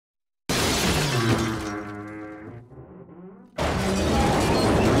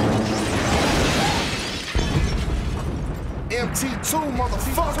T2,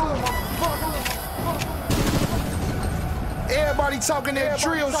 motherfucker. Everybody talking that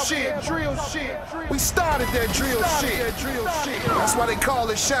drill shit. We started that drill shit. That's why they call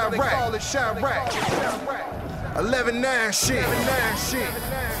it Chirac. 11-9 shit.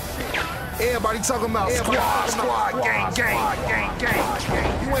 Everybody talking about squad, gang.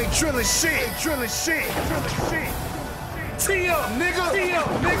 You ain't drilling shit. Tee up, nigga.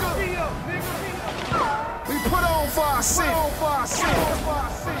 We put on for our city.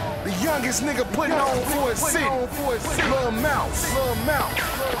 The youngest nigga putting on for his city. Lil Mouse.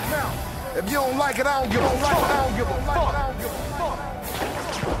 If you don't like it, I don't give a fuck.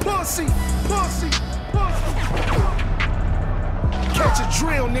 Pussy. Catch a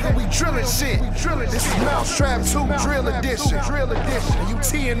drill, nigga, we drilling shit. This is Mousetrap 2 Drill Edition. And you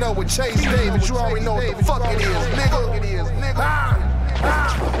teeing up with Chase Davis, you already know what the fuck it is, nigga.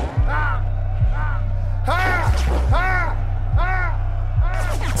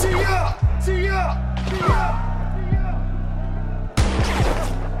 Tee up.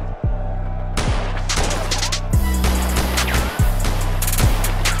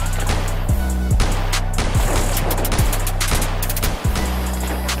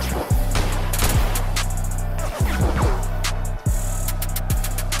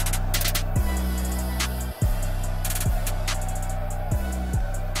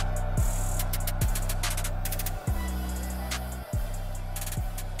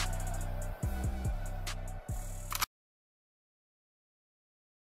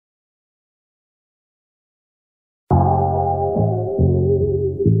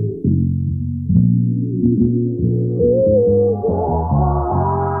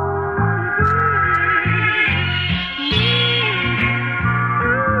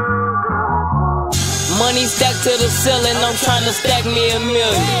 Money stacked to the ceiling, I'm tryna stack me $1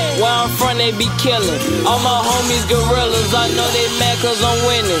 million. Where I'm from, they be killing. All my homies gorillas, I know they mad cause I'm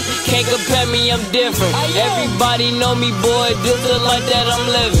winning. Can't compare me, I'm different. Everybody know me, boy, this is like that I'm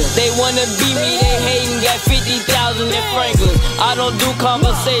living. They wanna beat me, they hating, got 50,000 in Franklin. I don't do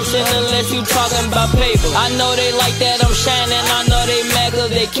conversation unless you talking about paper. I know they like that I'm shining, I know they mad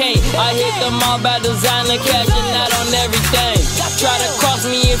cause they can't. I hit them all by designer, cashing out on everything. Try to cross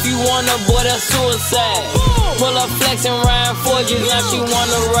me if you wanna, boy, that's suicide. Pull up flex and ride 4Gs, now she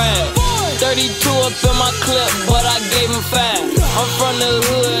wanna ride. 32 up in my clip, but I gave him 5. I'm from the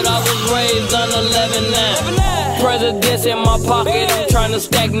hood, I was raised on 11-9. Presidents in my pocket, I'm tryna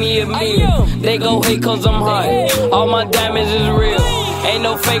stack me $1 million. They go hate cause I'm hot, all my diamonds is real. Ain't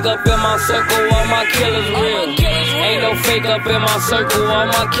no fake up in my circle, all my killers real. Ain't no fake up in my circle, all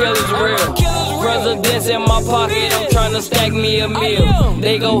my killers real. Presidents in my pocket, I'm tryna stack me $1 million.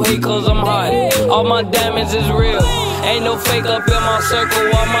 They go hate cause I'm hot, all my diamonds is real. Ain't no fake up in my circle,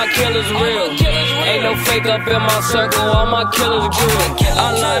 all my killers real. Ain't no fake up in my circle, all my killers real.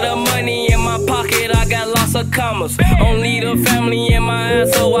 A lot of money in my pocket, I got lots of commas. Only the family in my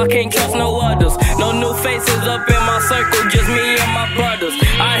ass, so I can't trust no others. No new faces up in my circle, just me and my brothers.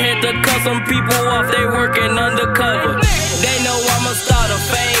 I had to cut some people off, they working undercover. They know I'm a starter,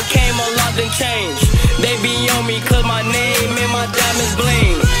 fame came a lot and changed. They be on me cause my name and my diamonds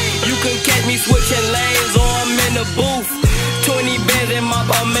bling. You can catch me switching lanes or I'm in the booth. 20 bands in my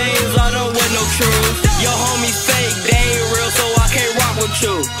mains, I don't wear no shoes. Your homies fake, they ain't real, so I can't rock with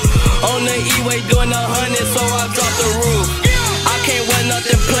you. On the E-way doing 100, so I drop the roof. I can't wear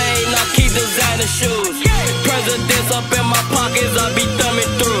nothing plain, I keep designer shoes. Presidents up in my pockets, I be thumbing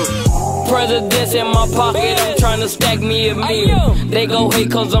through. Presidents in my pocket, I'm tryna stack me $1 million. They go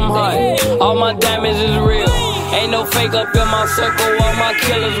hate cause I'm hot, all my diamonds is real. Ain't no fake up in my circle, all my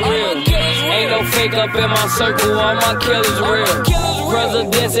killers real. Ain't no fake up in my circle, all my killers real.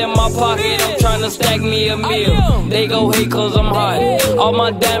 Presidents in my pocket, I'm tryna stack me $1 million. They go hate cause I'm hot, all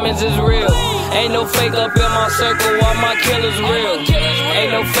my diamonds is real. Ain't no fake up in my circle, all my killers real.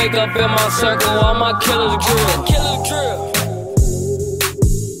 Ain't no fake up in my circle, all my killers drill.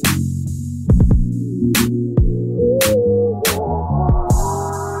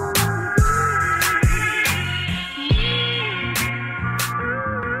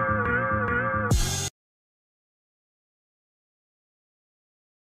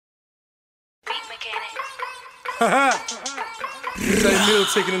 Say meal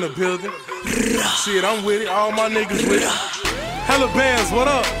ticket in the building. Shit, I'm with it. All my niggas with it. Hella bands, what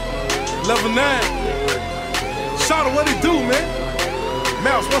up? Level 9. Shotta, what it do, man?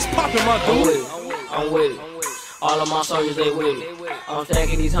 Mouse, what's poppin', my dude? I'm with it. All of my soldiers, they with it. I'm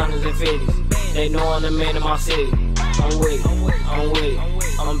stacking these hundreds and fifties. They know I'm the man in my city. I'm with it.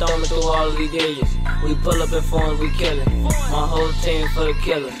 I'm thumbing through all of these digits. We pull up in phones, we killin'. My whole team for the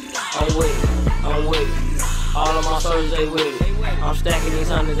killer. I'm with it. All of my soldiers, they with it. I'm stacking these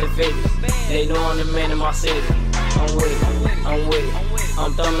hundreds and fifties. They know I'm the man in my city. I'm with it, I'm with it.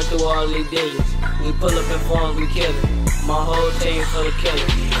 I'm thumbing through all these digits. We pull up in forms, we kill it. My whole team full of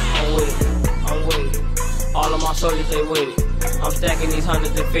killers. I'm with it, I'm with it. All of my soldiers, they with it. I'm stacking these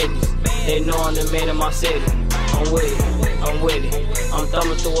hundreds and fifties. They know I'm the man in my city. I'm with it, I'm with it. I'm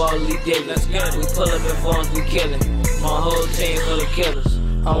thumbing through all these digits. We pull up in forms, we kill it. My whole team full of killers.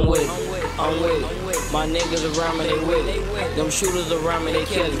 I'm with it, I'm with it. My niggas around me, they with it. Them shooters around me, they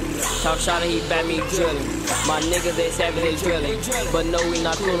killin'. Talk Shotta, he bat me drillin'. My niggas, they savage, they drillin'. But no, we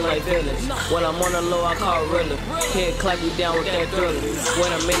not coolin' like villains. When I'm on the low, I call Rilla. Head clap, we down with that thriller. When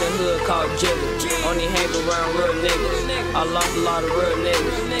I'm in the hood, call Jigger. Only hang around real niggas. I lost a lot of real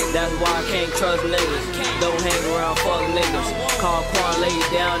niggas. That's why I can't trust niggas. Don't hang around fuck niggas. Call Quan, lay you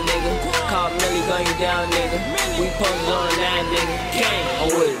down, nigga. Call Millie, gun you down, nigga. We posted on the 9, nigga. Gang,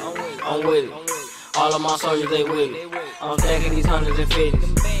 I'm with it, I'm with it. All of my soldiers, they with it. I'm stacking these hundreds and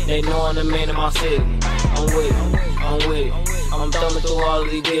fifties. They know I'm the man in my city. I'm with it, I'm with it. I'm thumbing through all of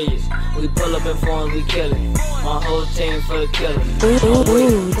these digits. We pull up in forms, we kill it. My whole team full of killers. I'm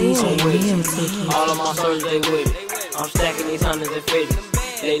with it. All of my soldiers, they with it. I'm stacking these hundreds and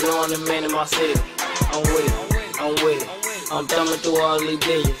fifties. They know I'm the man in my city. I'm with it, I'm with it. I'm thumbing through all of these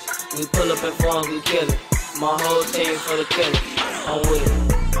digits. We pull up in forms, we kill it. My whole team full of killers. I'm with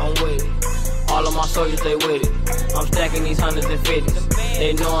it, I'm with it. All of my soldiers, they with it. I'm stacking these hundreds and fifties.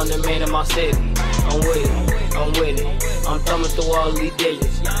 They know I'm the man in my city. I'm with it, I'm with it. I'm thumbing through all these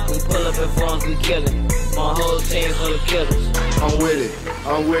digits. We pull up in forms, we kill it. My whole team full of killers. I'm with it,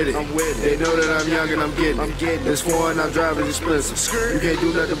 I'm with it. They know that I'm young and I'm getting it. This foreign, I'm driving expensive. You can't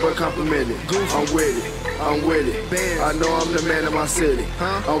do nothing but compliment it. I'm with it, I'm with it. I know I'm the man of my city.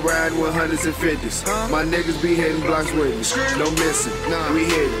 I'm riding with hundreds and fifties. My niggas be hitting blocks with me. No missing, we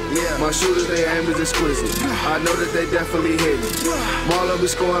hit it. My shooters, they aim is exquisite. I know that they definitely hit it. Marlo be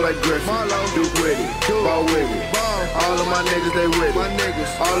scoring like Griffin. Duke with it, ball with it. All of my niggas, they with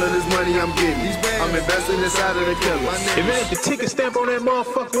it. All of this money I'm getting. I'm investing inside of the killers. If it ain't the ticket stamp on that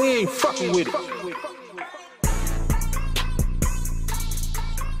motherfucker, we ain't fucking with it.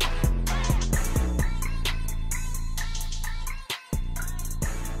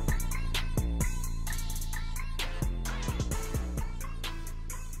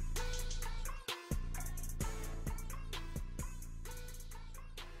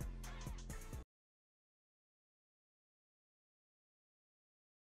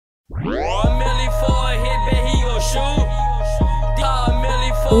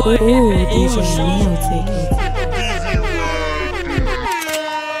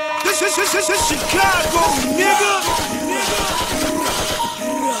 This is Chicago, nigga.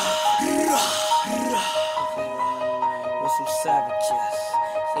 With some savages,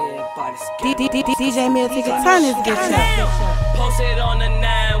 everybody's DJ Mill, take a turn this bitch up. Posted on the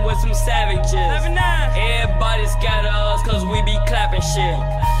 9 with some savages. Everybody scatter us cause we be clapping shit.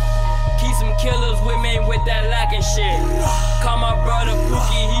 Keep some killers with me with that lacking shit. Call my brother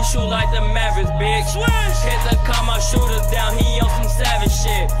Pookie, he shoot like the Mavericks, bitch. Hit to calm my shooters down, he on some savage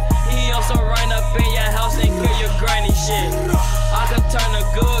shit. He also run up in your house and kill your granny shit. I could turn a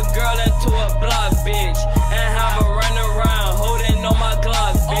good girl into a block, bitch, and have her run around holding on my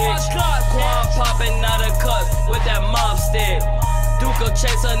Glock, bitch. Quan popping out of cups with that mop stick. Duke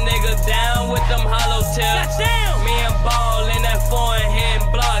chase a nigga down with them hollow tips. Me and Ball in that foreign hitting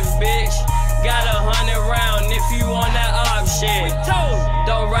blocks, bitch. Got 100 round if you on that op shit.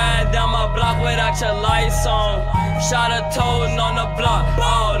 Don't ride down my block without your lights on. Shotta toting on the block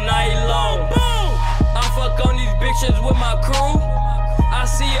all night long. I fuck on these bitches with my crew. I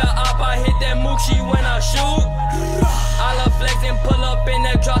see a op, I hit that moochie when I shoot. I love flex and pull up in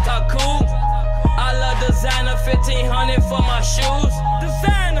that drop top coupe. I love designer, 1500 for my shoes.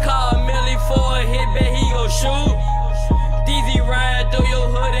 Call Millie for a hit, bet he gon' shoot. DZ ride through your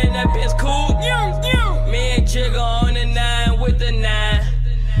hood and that bitch cool. Me and Jigga on the 9 with the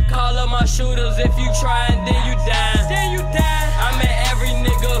 9. Call up my shooters if you try and then you die. I'm at every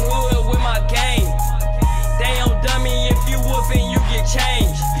nigga hood with my gang. They don't dummy if you whoopin', you get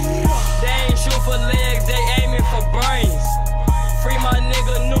changed. They ain't shoot for legs, they aiming for brains. Free my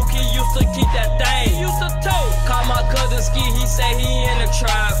nigga Nuke, he used to keep that thing. Call my cousin Ski, he say he in the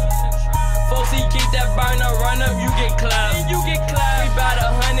trap. Folks, he keep that burner, run up, you get clapped. We bout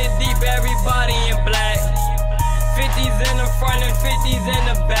 100 deep, everybody in black. 50s in the front and 50s in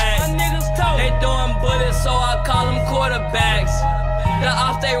the back. They throwing bullets, so I call them quarterbacks. The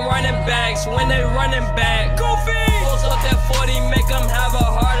ops, they running backs when they running back. Pulls up that 40, make them have a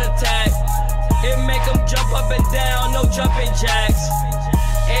heart attack. It make them jump up and down, no jumping jacks.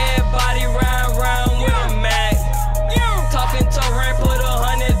 Everybody round with a Mac. Talking to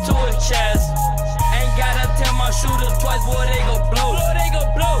ass, boy, they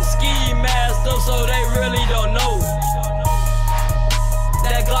gon' blow. Ski master, so they really don't know.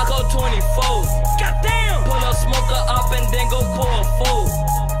 That Glocko 24. Goddamn. Pull a smoker up and then go pour a four.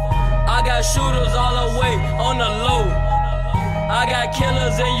 I got shooters all the way on the low. I got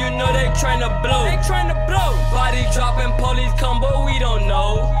killers and you know they tryna blow. Body dropping, police come, but we don't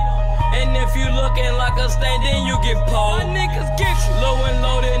know. And if you looking like a stain, then you get pulled. My niggas get you. Low and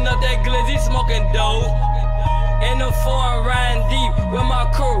loading up that glizzy, smoking dope. In the foreign, riding deep with my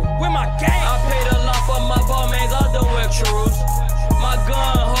crew, with my gang. I paid a lot for my ball mains, I don't wear trues. My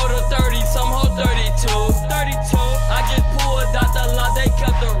gun hold a 30, some hold 32. I just pulled out the lot, they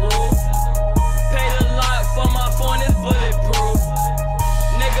kept the rule. Paid a lot for my phone, it's bulletproof.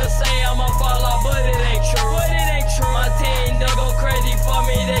 Niggas say I'ma fall off, but it ain't true. My team, they go crazy for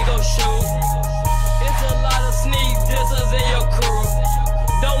me, they go shoot. It's a lot of sneak dissers in your crew.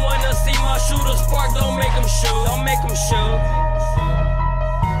 Don't wanna see my shooter spark, don't make them shoot. Don't make them shoot.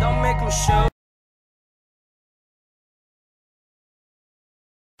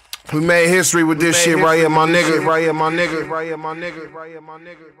 We made history with this shit right here, my nigga.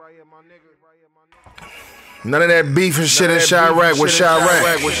 None of that beef and shit in Chirac with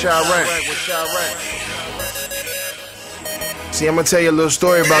Chirac. See, I'm gonna tell you a little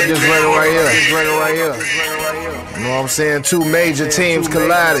story about this record right here. You know what I'm saying? Two major teams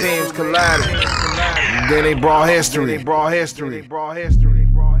collided. Then they brought history.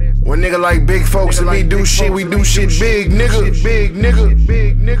 When nigga like big folks and me do shit, we do shit big, nigga.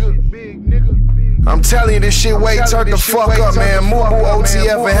 I'm telling you, this shit way turned the fuck up, man. Mubu,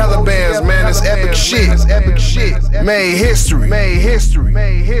 OTF, and hella bands, man. It's epic shit. Made history.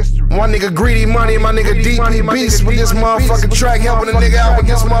 One nigga greedy money, my nigga deeply beast with this motherfucking track, helping a nigga out with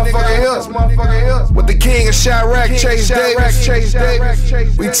this motherfucking hills. With the king of Chirac, Chase Davis.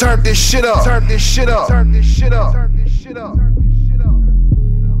 We turned this shit up.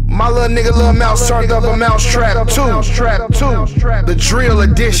 My little nigga Lil Mouse turned up a mousetrap too. The drill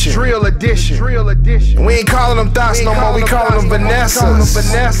edition. We ain't calling them thoughts no more, we calling them Vanessas.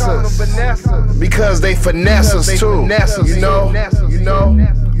 Because they finesse us too. You know?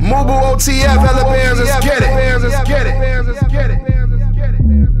 Mubu, OTF, hella bands, let's get it.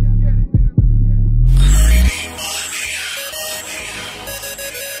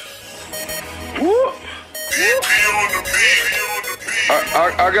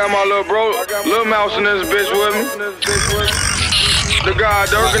 I got my little bro, Lil Mouse in this bitch with me. The guy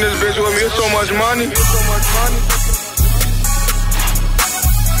Durk in this bitch with me. It's so much money.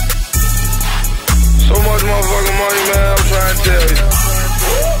 So much motherfucking money, man. I'm trying to tell you.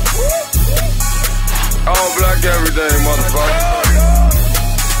 All black everything, motherfucker.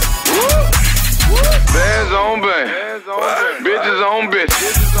 Bands on bands. Bitches on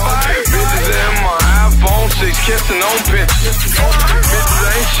bitches. Bitches in my iPhone 6 kissing on bitches. Bitches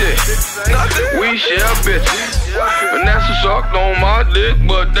ain't shit. We share bitches. Vanessa sucked on my dick,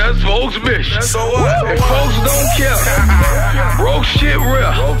 but that's folks' bitch. So what? If folks don't care, broke shit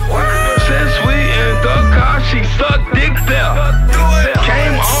real. Since we in the car, she sucked dick there.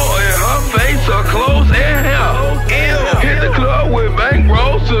 Came on in her face, her clothes and hair. Hit the club with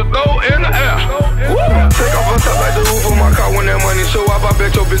bankrolls to throw in the air. Take off on top like the roof of my car when that money show up. I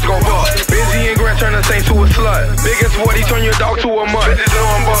bet your bitch gon' fuck. Busy and Grant turn the Saint to a slut. Biggest 40 turn your dog to a mutt. Bitches know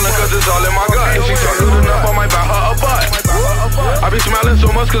I'm ballin' cause it's all in my gut. If she talk good enough, I might buy her a butt. I be smiling so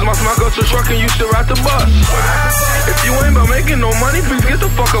much cause my smile goes to truck and used to ride the bus. If you ain't about making no money, please get the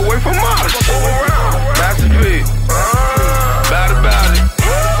fuck away from us. Master P. About it.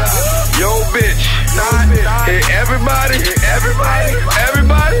 Yo, bitch. Hit everybody.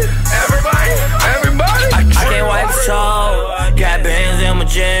 I can't wipe the soul. Got bands in my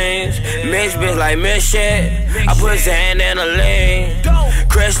jeans. Mix bitch like Miss shit. I put sand in a lane.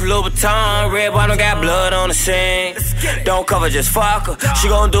 Crash Louboutin, red bottom got blood on the scene. Don't cover, just fuck her. She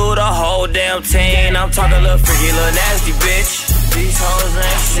gon' do the whole damn team. I'm talking little freaky, little nasty bitch. These hoes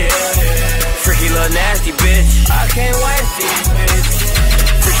ain't shit. Freaky little nasty bitch. I can't wipe these bitches.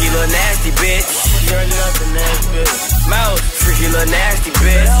 Freaky little nasty bitch. You're nothing ass bitch. Mouse, freaky little nasty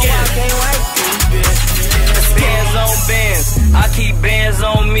bitch. Yeah, I can't wipe these bitches. Bands on bands, I keep bands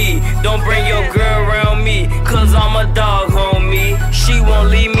on me. Don't bring your girl around me, cause I'm a dog, homie. She won't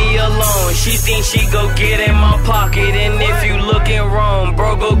leave me alone. She thinks she go get in my pocket. And if you looking wrong,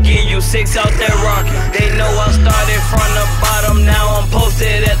 bro, go get you 6 out that rocket. They know I started from the bottom, now I'm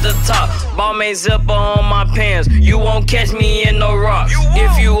posted at the top. Balmain zipper on my pants, you won't catch me in no rocks.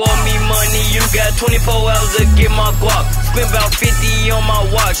 If you owe me money, you got 24 hours to get my guap. Spent about 50 on my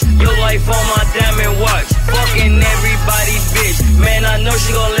watch. Your life on my diamond watch. Fucking everybody, bitch. Man, I know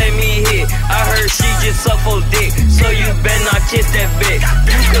she gon' let me hit. I heard she just suck for dick, so you better not kiss that bitch.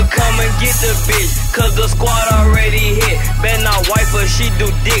 You could come and get the bitch, cause the squad already hit. Better not wipe her, she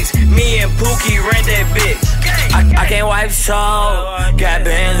do dicks. Me and Pookie rent that bitch. I can't wipe salt. Got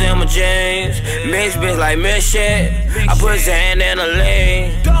bands in my jeans. Mix bitch like milkshake. I put sand in a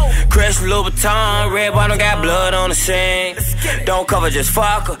lane. Crash Louboutin, red bottom got blood on the sink. Don't cover, just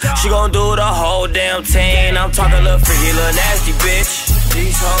fuck her. She gon' do the whole damn thing. I'm talking little freaky, little nasty bitch.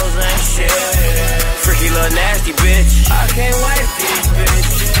 These hoes ain't shit. Freaky little nasty bitch. I can't wipe these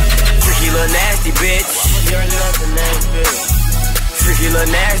bitches. Freaky little nasty bitch. You're nothing that bitch. Freaky little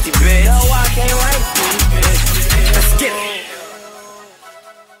nasty bitch. No, I can't wipe these bitches. Let's get it.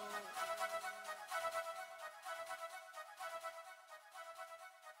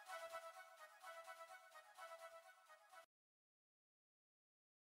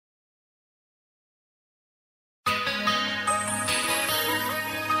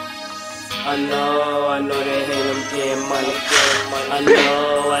 I know they hate him getting money. I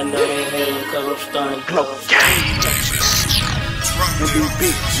know they hate him cause I'm stunning.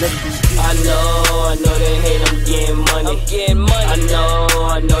 I know they hate him getting money.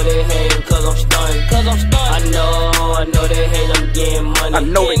 I know they hate him cause I'm stunning. I know they hate him getting money. I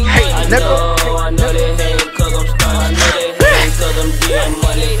know they hate him, nigga. I know they hate him cause I'm stunning. I know they hate him cause I'm getting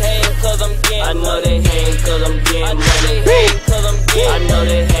money. I know they hate him cause I'm getting money. I know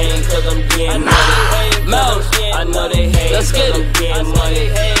they hate cause I'm getting money. Mouse, I know they hate cause I'm getting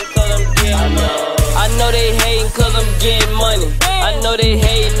money. I know they hating cause I'm getting money. I know they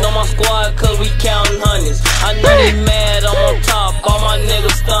hating on my squad cause we counting hundreds. I know they mad I'm on top, all my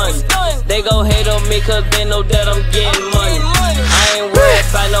niggas stunning. They gon' hate on me cause they know that I'm getting money. I ain't worried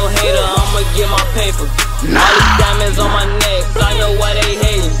about no hater, I'ma get my paper. All these diamonds on my neck, I know why they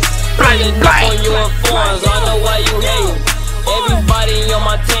hating. Pulling up on you in foreigns, I know why you hating. Everybody on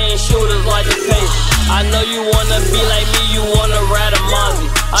my team shooters like the paper. I know you wanna be like me, you wanna ride a Mozzie.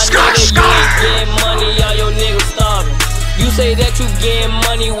 I know that you ain't getting money, all your niggas starving. You say that you getting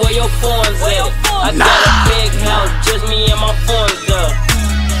money, where your foreigns at? I got a big house, just me and my foreigns there.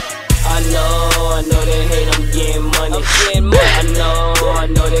 I know they hate I'm getting money. I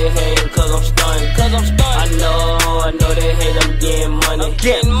know they hate cause I'm stunning. I know they hate I'm getting money.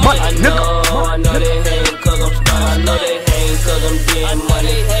 I know they hate cause I'm stunning. I know they hate cause I'm getting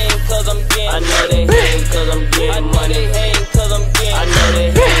money. I know they hate cause I'm getting money. I know they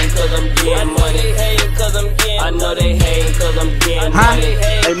hate cause I'm getting money. I know they hate cause I'm getting money.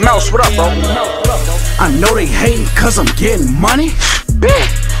 Hey Mouse, what up, bro? I know they hating cause I'm getting money.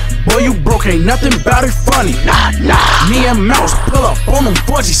 Boy, you broke, ain't nothing about it funny. Me and Mouse pull up on them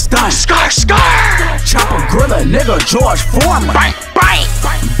boys, he stunned. Chopper grill a nigga, George Foreman.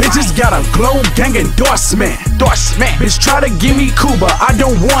 Bitches got a glow gang endorsement. Bitch try to give me cool, but I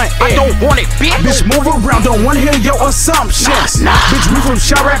don't want it. Bitch move around, don't wanna hear your assumptions. Bitch we from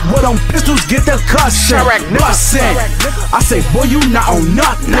Chirac, where them pistols get the cussin'. I say, boy, you not on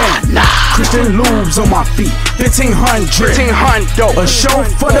nothing. Christian lubes on my feet, 1500. A show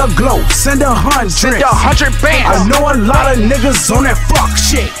for the glow, send 100 bands. I know a lot of niggas on that fuck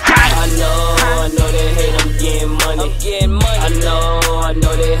shit. I know they hate I'm getting money. I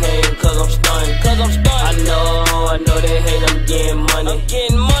know they hate cause I'm stunning. I know they hate I'm getting money.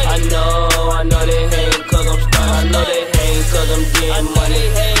 I know they hate cause I'm stunning. I know they hate cause I'm getting money.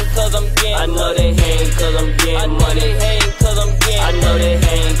 I know they hate cause I'm getting money. I know they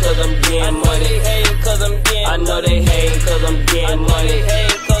hate cause I'm getting money. I know they hate cause I'm getting money.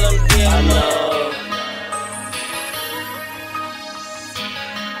 I know.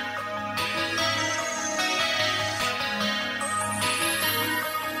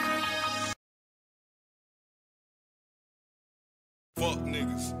 Fuck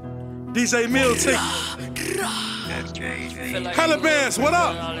niggas. DJ Mill ticket. Hella bands, what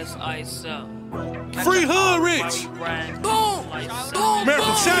up? Free Hood Rich. Man,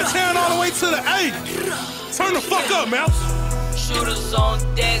 from Chi-Town all the way to the A. Turn the fuck up, man. Shooters on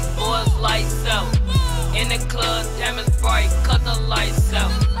deck, boys lights out. In the club, damn it's bright, cut the lights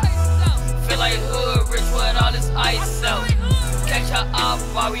out. Feel like Hood Rich with all this ice out. Catch her up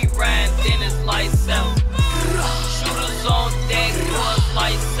while we ride, then it's lights out. Shooters on deck, boys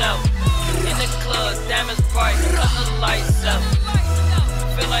lights out. In the club, damn it's bright, cut the lights out.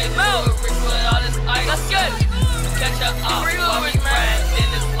 Feel like Hood Rich with all this ice out. Catch her up while we ride, then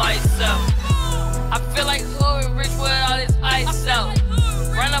it's lights out. I feel like Hood Rich with all this ice out.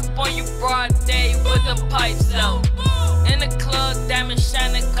 Run up on you broad day with the pipes out. In the club, diamond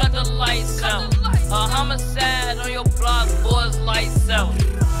shining, cut the lights out. Homicide on your block, boys lights out.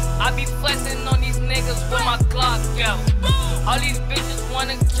 I be flexing on these niggas with my clock out. All these bitches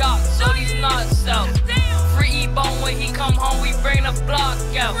wanna jock, so these knots out. Free E-Bone when he come home, we bring the block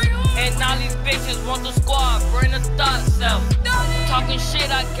out. And now these bitches want the squad, bring the thoughts out. Talking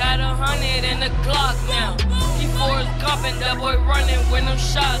shit, I got 100 in the Glock now. T4 is gumping, that boy running when them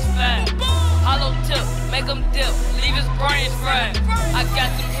shots fat. Hollow tip, make him dip, leave his brains fried. I got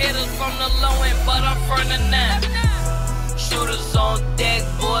them hitters from the low end, but I'm from the net. Shooters on deck,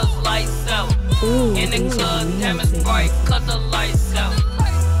 boys lights out. In the club, damn it's bright, cut the lights out.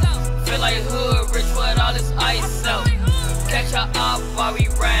 Feel like hood, rich with all this ice out. Catch her up while we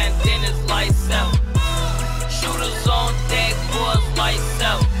ran, then it's lights out. Shooters on deck, boys lights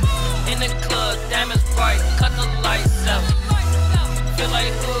out. In the club, damn it's bright, cut the lights out. Feel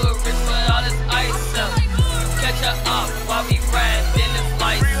like hood, rich with all this ice out. Catch her up while we ran, then it's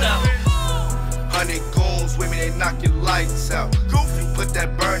lights out. 100 goons with me, they knock your lights out. Put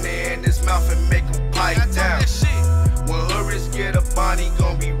that burner in his mouth and make him pipe down. When hurries get a body,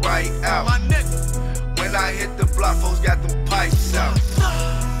 gon' be right out. When I hit the block, folks got them pipes out.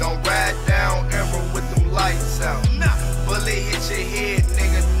 Don't ride down Emerald with them lights out. Bullet hit your head,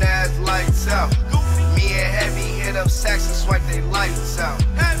 nigga, Nas lights out. Me and Heavy hit up sacks and swipe they lights out.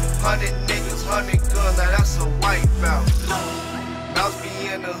 100 niggas, 100 guns, now that's a wipe out. Mouse be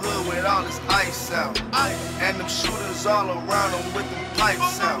in the hood with all his ice out. And them shooters all around him with them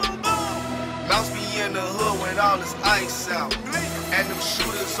pipes out. Mouse be in the hood with all his ice out. And them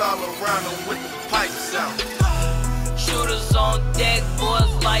shooters all around him with them pipes out. Shooters on deck,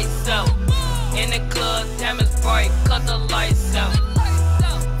 boys lights out. In the club, damn it's bright, cut the lights out.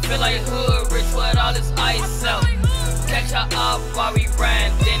 Feel like hood, rich with all this ice out. Catch her up while we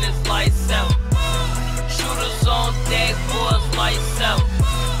ran, then it's lights out. Shooters on deck, boys lights out.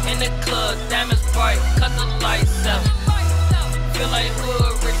 In the club, damn it's bright, cut the lights out. Feel like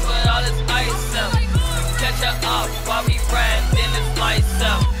hood, rich with all this ice out. Catch her up while we ran, then it's lights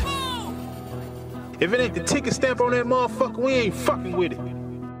out. If it ain't the ticket stamp on that motherfucker, we ain't fucking with it.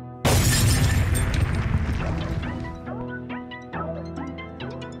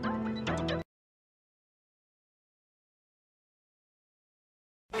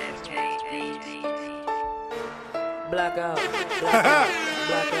 Blackout.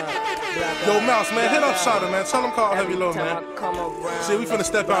 Yo, Mouse, man, hit up Shotta, man. Tell him call Heavy Low, man. See, we finna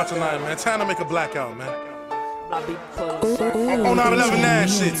step out tonight, man. Time to make a blackout, man. On 9/11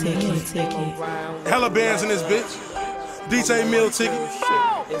 shit. Hella bands in this bitch. DJ meal ticket.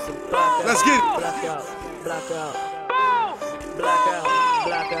 Let's get it.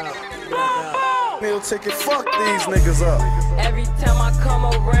 Meal ticket, fuck these niggas up. Every time I come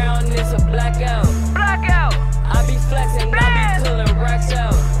around, it's a blackout. I be flexing, I be pulling racks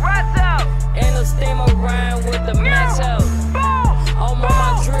out. And a steam around with the max out. On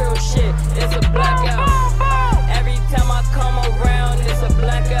my drill shit, it's a blackout. Every time I come around, it's a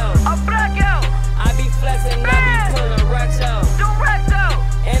blackout. I be flexing, I be pulling racks out.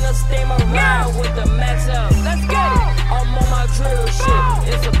 And a steam around with the max out. Let's get it. On my drill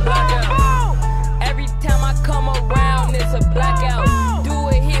shit, it's a blackout. Every time I come around, it's a blackout. Do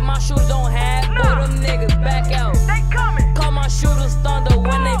it hit, my shoes don't have, but them niggas back out. Call my shooters thunder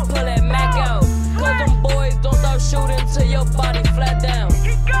when they pull that Mac out. Cause them boys don't start shooting till your body flat down.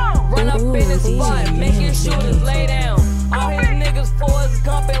 Run up in the spot, making shooters lay down. All his niggas fours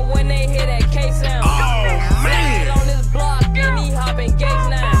gumping when they hear that K sound. Flag on this block and he hopping gates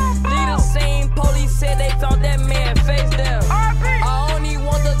now. Lead the scene, police said they found that man face down. I only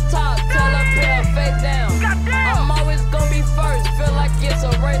want the top, tell her put her face down. I'm always gonna be first, feel like it's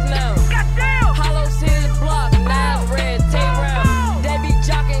a race now. Hollows hit his block, now it's red tape round. They be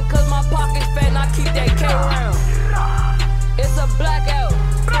jocking cause my pocket's fat and I keep that K round. It's a blackout.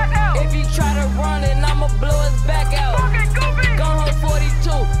 If you try to run it, I'ma blow his back out. Gun home 42,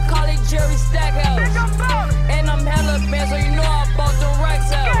 call it Jerry Stackhouse. And I'm hella bad, so you know I bought the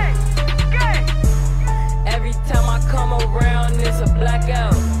racks out. Every time I come around, it's a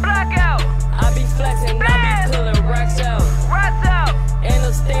blackout. I be flexing, I be pulling racks out. And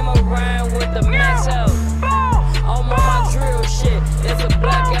a steam around with the max out. On my drill shit, it's a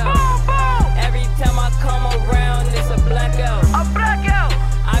blackout. Every time I come around, it's a blackout.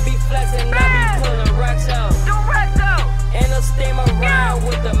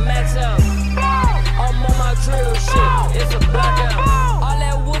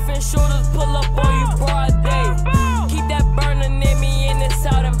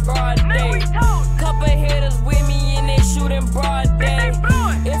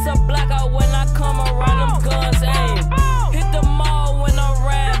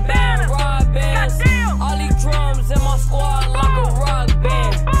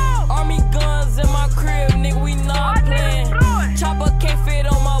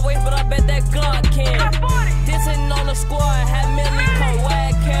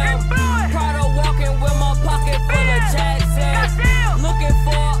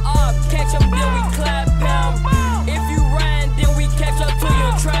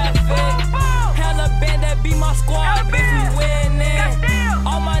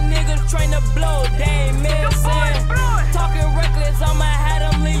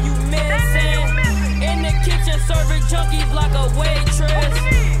 up, waitress.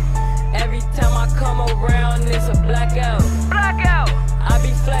 Every time I come around, it's a blackout. I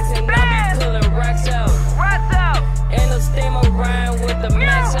be flexing, I be pulling racks out. And a steam around with the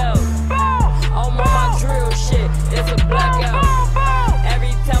max out. I'm on my drill shit, it's a blackout.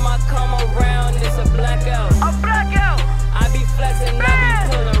 Every time I come around, it's a blackout. I be flexing, I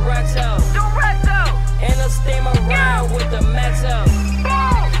be pulling racks out. And a steam around with the max out.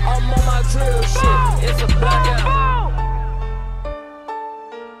 I'm on my drill shit, it's a blackout.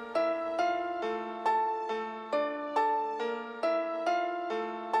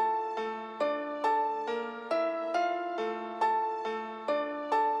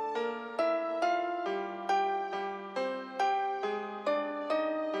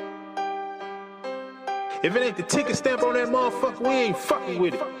 If it ain't the ticket stamp on that motherfucker, we ain't fucking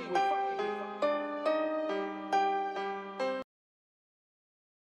with it.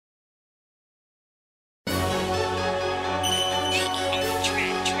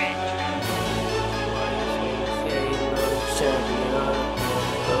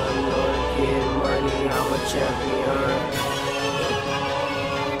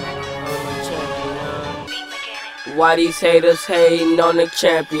 Why these haters hating on the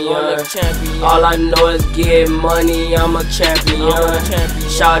champion? All I know is get money, I'm a champion.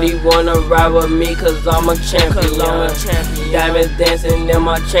 Shawty wanna ride with me cause I'm a champion. Diamonds dancing in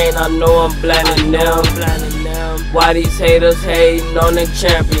my chain, I know I'm blinding them. Why these haters hating on the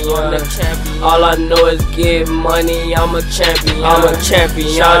champion? All I know is get money, I'm a champion.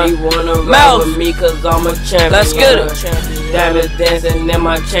 Shawty wanna ride with me cause I'm a champion. Let's get it. Diamonds dancing in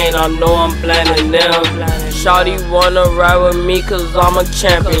my chain, I know I'm blinding them. Shawty wanna ride with me cause I'm a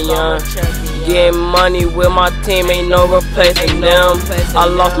champion. Getting money with my team, ain't no replacing them. I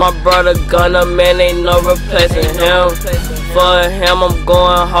lost my brother Gunner, man, ain't no replacing him. For him, I'm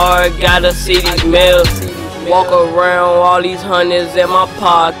going hard, gotta see these meals. Walk around, all these hundreds in my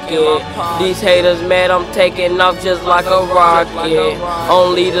pocket. These haters mad, I'm taking off just like a rocket.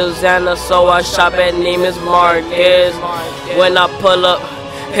 Only the Xana, so I shop at Neiman's Marcus. When I pull up,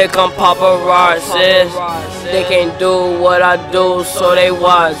 here come paparazzis. They can't do what I do, so they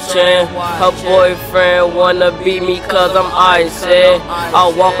watching. Her boyfriend wanna beat me cause I'm icy.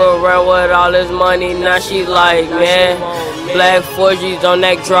 I walk around with all this money, now she like me. Black 4G's on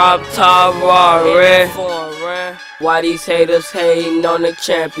that drop top Rari. Why these haters hating on the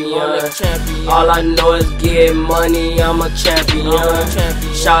champion? All I know is get money, I'm a champion.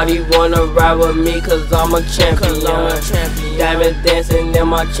 Shawty wanna ride with me cause I'm a champion. Diamonds dancing in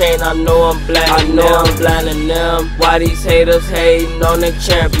my chain, I know I'm blinding them. Why these haters hating on the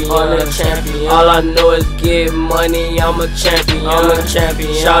champion? All I know is get money, I'm a champion.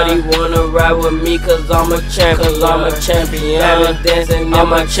 Shawty wanna ride with me cause I'm a champion. Diamonds dancing in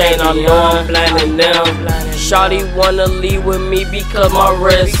my chain, I know I'm blinding them. Shawty wanna leave with me because my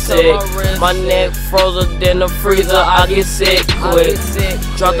wrist sick. My neck frozen than the freezer, I get sick quick.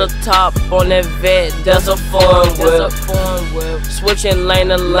 Drop the top on that vet, that's a foreign whip. Switching lane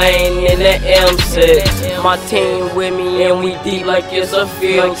to lane in the M6. My team with me and we deep like it's a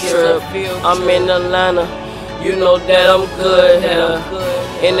field trip. I'm in Atlanta, you know that I'm good here.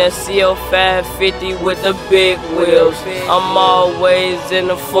 In that CL 550 with the big wheels. I'm always in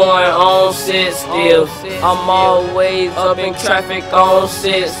the foreign, on sit still. I'm always up in traffic, on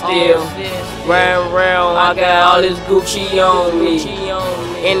sit still. Round round, I got all this Gucci on me.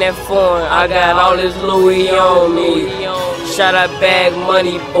 In that foreign, I got all this Louie on me. Shotta bag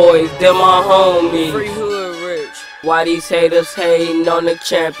money boys, they're my homies. Why these haters hating on the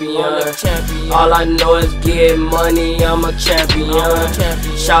champion? All I know is get money, I'm a champion.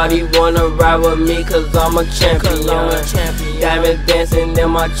 Shawty wanna ride with me cause I'm a champion. Diamonds dancing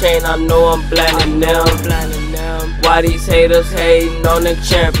in my chain, I know I'm blinding them. Why these haters hating on the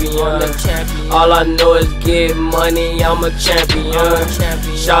champion? All I know is get money, I'm a champion.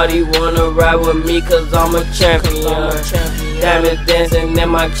 Shawty wanna ride with me cause I'm a champion. Diamonds dancing in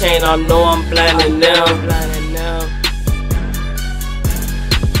my chain, I know I'm blinding them.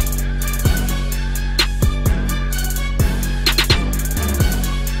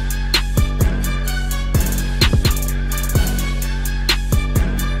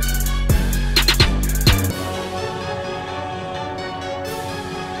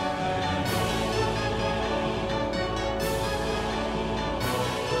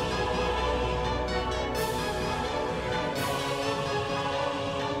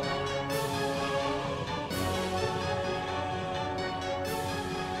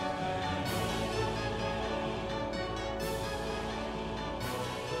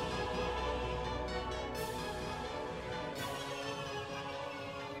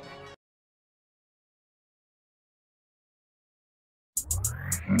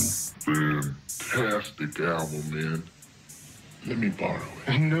 Fantastic album, man. Let me borrow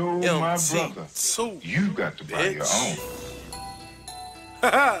it. No, my brother. You got to buy your own.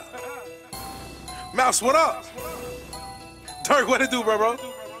 Mouse, what up? Durk, what it do, bro?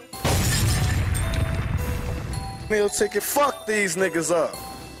 Meal ticket, fuck these niggas up.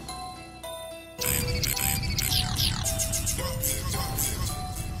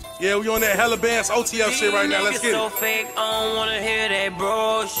 Yeah, we on that hella bands OTL shit right now. Let's get it. So fake, I don't wanna hear that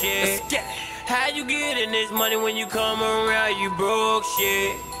bro shit. How you getting this money when you come around, you broke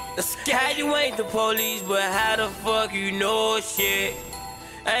shit? How you ain't the police, but how the fuck you know shit?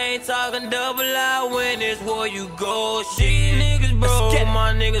 I ain't talking double out when it's where you go shit. Niggas broke,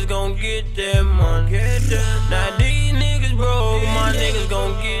 my niggas gon' get that money. Now these niggas broke, my niggas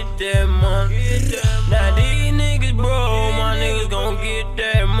gon' get that money. Now these niggas broke, my niggas gon' get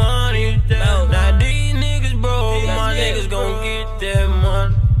that money. Now these niggas broke, my niggas gon' get that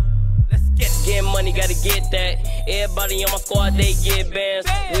money. Get money, gotta get that. Everybody on my squad, they get bands.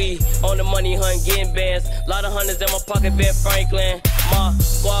 We on the money hunt, getting bands. Lot of hundreds in my pocket, Ben Franklin. My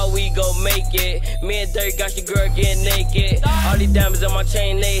squad, we gon' make it. Me and Durk got your girl getting naked. All these diamonds in my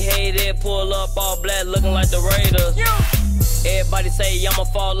chain, they hate it. Pull up all black, looking like the Raiders. Everybody say I'ma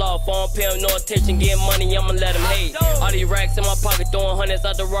fall off, I don't pay him no attention, get money, I'ma let him hate. All these racks in my pocket, throwing hundreds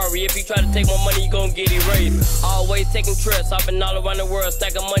out the Rari. If you try to take my money, you gon' get erased. Always taking trips, hopping all around the world,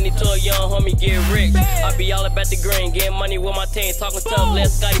 stacking money to a young homie, get rich. I be all about the green, getting money with my team, talking tough, let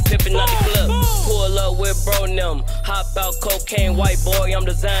Scotty Pippen out the club. Pull up with bro them, hop out cocaine, white boy, I'm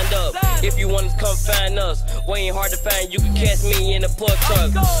designed up. If you want to come find us, we ain't hard to find, you can catch me in the pork truck.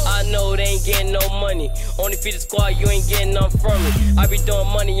 I know they ain't getting no money, only feed the squad, you ain't getting nothing from me. I be doing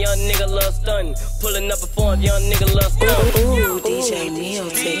money, young nigga love stunning. Pulling up a phone, young nigga love stunning. Ooh, DJ Neil,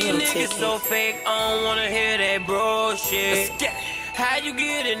 These niggas so fake, I don't wanna hear that bro shit. How you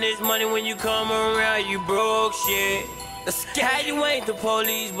getting this money when you come around, you broke shit? How you ain't the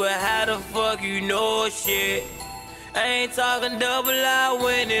police, but how the fuck you know shit? I ain't talking double out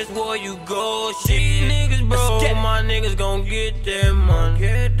when it's where you go shit. Niggas broke, my niggas gon' get that money.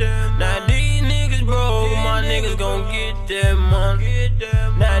 Now these niggas broke, my niggas gon' get that money.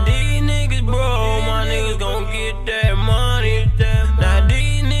 Now these niggas broke, my niggas gon' get that money. Now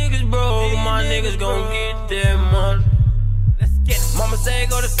these niggas broke, my niggas gon' get that money. Mama say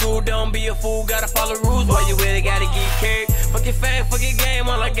go to school, don't be a fool, gotta follow rules. While you with it, gotta get carried. Fuck your fame, fuck your game,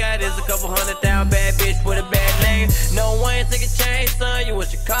 all I got is a couple $100,000 bad bitch with a bad name. No one take a change, son, you in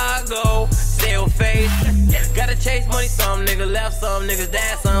Chicago, still face. Gotta chase money, some niggas left, some niggas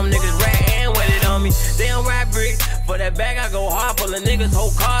died, some niggas rat and waited on me. They don't ride bricks, for that bag I go hard, full of niggas,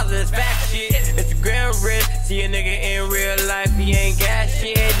 whole cars, that's fact shit. Instagram rich, see a nigga in real life, he ain't got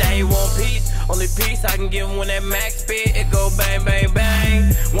shit. Now he want peace, only peace I can give him when that max spit, it go bang, bang,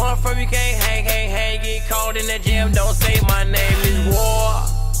 bang. One from you can't hang, get caught in that jam, don't say my name is war.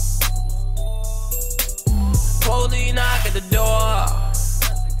 Police knock at the door.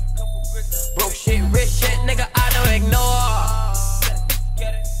 Broke shit, rich shit, nigga, I don't ignore.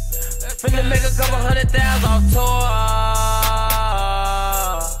 Finna make a couple $100,000 off tour.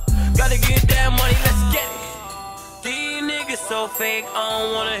 Gotta get that money, let's get it. These niggas so fake, I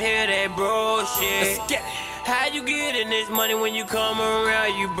don't wanna hear that bro shit. Let's get it. How you getting this money when you come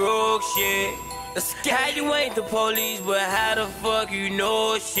around, you broke shit? How you ain't the police, but how the fuck you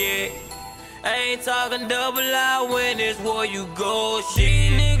know shit? I ain't talking double out when it's where you go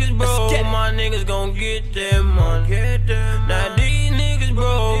shit. Niggas broke, my niggas gon' get that money. Now these niggas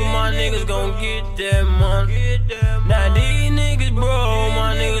broke, my niggas gon' get that money. Now these niggas broke,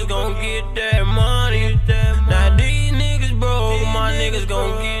 my niggas gon' get that money. Now these niggas broke, my niggas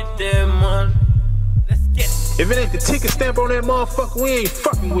gon' get that money. If it ain't the ticket stamp on that motherfucker, we ain't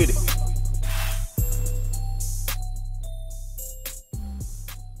fucking with it.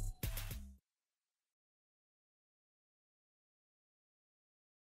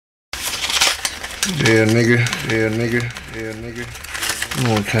 Yeah, nigga. You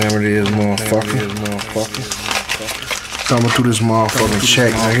know what time it is, motherfucker. Coming through this motherfucking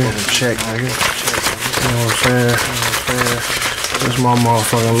check, nigga. You know what I'm saying? This my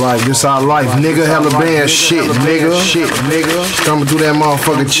motherfucking life. This our life, nigga. Hella band shit, nigga. Coming through that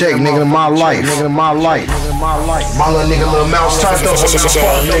motherfucking check, nigga. My life. My little nigga, Lil Mouse turned up on the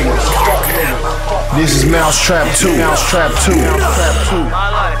fuck, nigga. This is Mousetrap 2.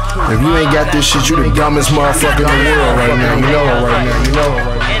 If you ain't got this shit, you the dumbest motherfucker in the world right now. You know it right now.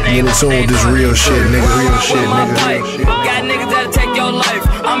 Get in tune with this real shit, nigga. Got niggas that'll take your life.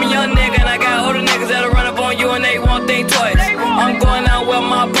 I'm a young nigga and I got older niggas that'll run up on you and they won't think twice. I'm going out with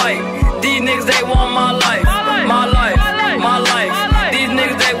my bike. These niggas, they want my life. These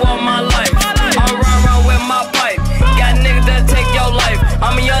niggas,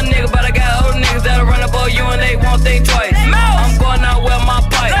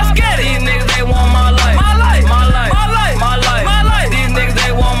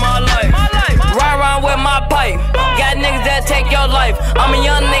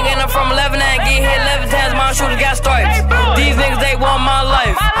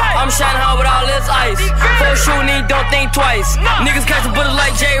 shining hard with all this ice. For shooting, don't think twice. Niggas catching bullets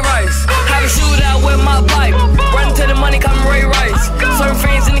like Jay Rice. Have a shootout with my pipe. Running to the money, coming Ray Rice. Serving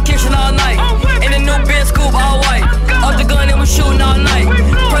fiends in the kitchen all night. In the new bin scoop, all white. Off the gun and we shooting all night.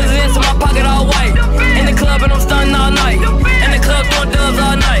 Presidents in my pocket, all white. In the club and I'm stunning all night. In the club doing dubs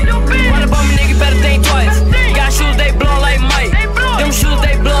all night. Run up on me, nigga, better think twice. Got shoes, they blow like Mike. Them shoes,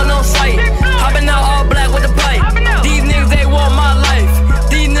 they blow no sight. Hopping out all black with the pipe. These niggas, they want my life.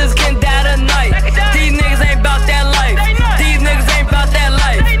 These niggas can die tonight. These niggas ain't bout that life. These niggas ain't bout that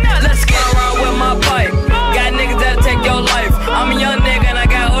life. Let's get around with my pipe. Got niggas that'll take your life. I'm a young nigga and I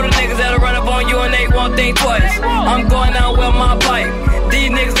got older niggas that'll run up on you and they won't think twice. I'm going out with my pipe.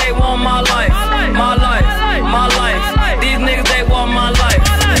 These niggas, they want my life. My life, my life. These niggas, they want my life.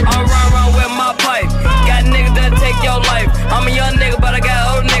 I'm around with my pipe. Got niggas that'll take your life. I'm a young nigga, but I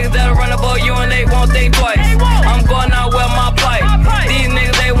got older niggas that'll run up on you and they won't think twice. I'm going out with my pipe. These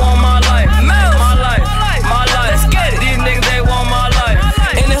niggas, they want my life. My life, my life. Let's get it. These niggas, they want my life.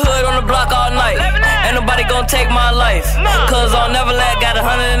 In the hood on the block all night. Ain't nobody gon' take my life. Cause I'll never let. Got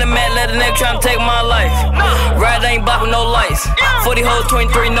 100 in the mat, let a nigga try to take my life. Ride ain't block with no lights. 40 hoes,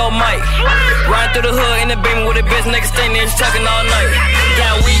 23, no mic. Riding through the hood in the beam with a bitch, nigga staying there chucking all night.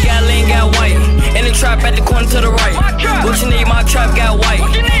 Got weed, got lean, got white. In the trap at the corner to the right. What you need, my trap got white.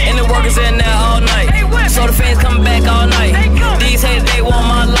 And the workers in there all night. So the fans coming back all night. These haters, they want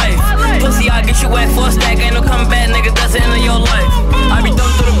my life. Pussy, I'll get you wet for a stack. Ain't no coming back, nigga, that's the end of your life. I be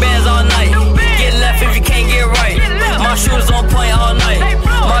thumbing through the bands all night. Get left if you can't get right. My shooters on point all night.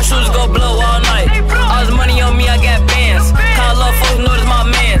 My shooters go blow all night. All this money on me, I got bands. Kinda love folks, know this my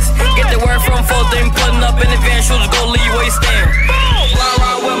mans. Get the word from folks, they been putting up in the van. Shooters go leave where you stand.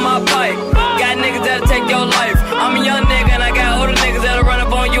 Ride with my pipe. Got niggas that'll take your life. I'm a young nigga and I got older niggas that'll run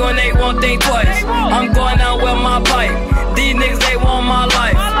up on you and they won't think twice.